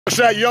Touch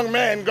that young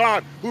man,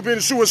 God, who's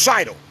been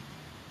suicidal.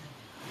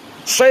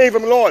 Save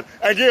him, Lord,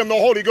 and give him the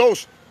Holy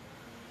Ghost.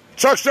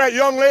 Touch that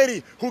young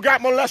lady who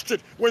got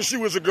molested when she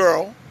was a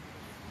girl.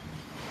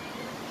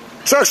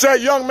 Touch that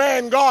young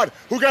man, God,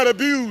 who got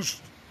abused.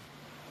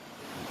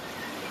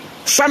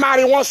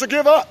 Somebody wants to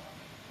give up.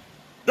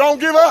 Don't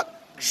give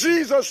up.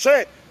 Jesus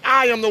said,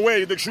 I am the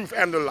way, the truth,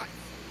 and the life.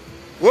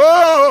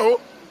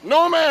 Whoa,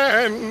 no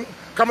man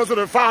cometh to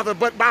the Father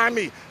but by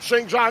me.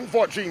 St. John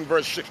 14,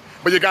 verse 6.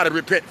 But you got to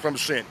repent from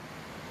sin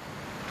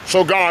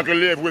so God can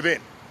live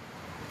within.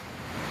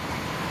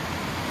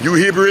 You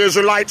Hebrew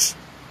Israelites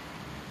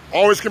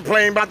always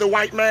complain about the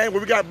white man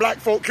when we got black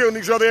folk killing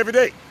each other every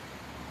day.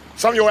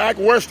 Some of you act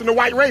worse than the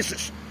white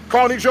racists,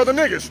 calling each other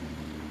niggas.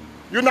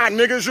 You're not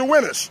niggas, you're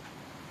winners.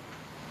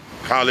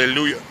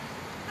 Hallelujah.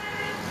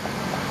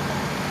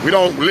 We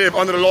don't live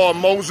under the law of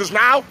Moses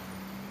now.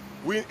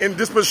 We in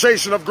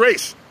dispensation of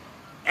grace.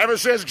 Ever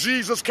since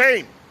Jesus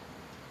came,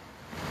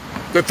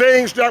 the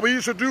things that we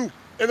used to do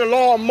in the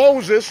law of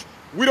Moses,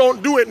 we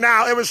don't do it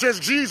now ever since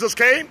Jesus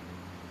came.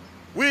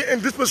 We're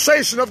in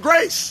dispensation of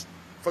grace.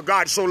 For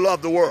God so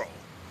loved the world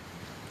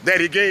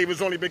that he gave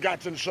his only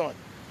begotten Son,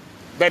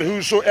 that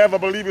whosoever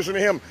believeth in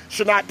him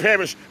should not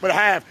perish but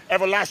have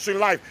everlasting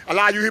life. A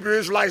lot of you Hebrew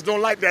Israelites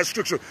don't like that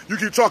scripture. You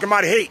keep talking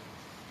about hate.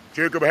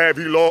 Jacob have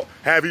he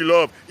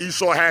loved,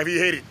 Esau have he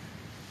hated.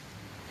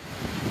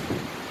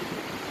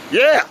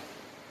 Yeah,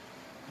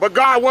 but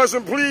God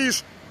wasn't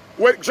pleased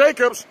with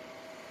Jacob's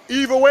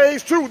evil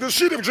ways too, the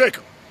seed of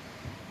Jacob.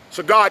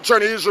 So God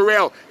turned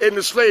Israel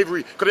into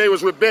slavery because they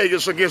was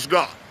rebellious against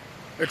God.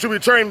 Until we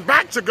turn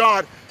back to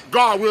God,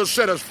 God will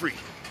set us free.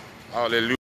 Hallelujah.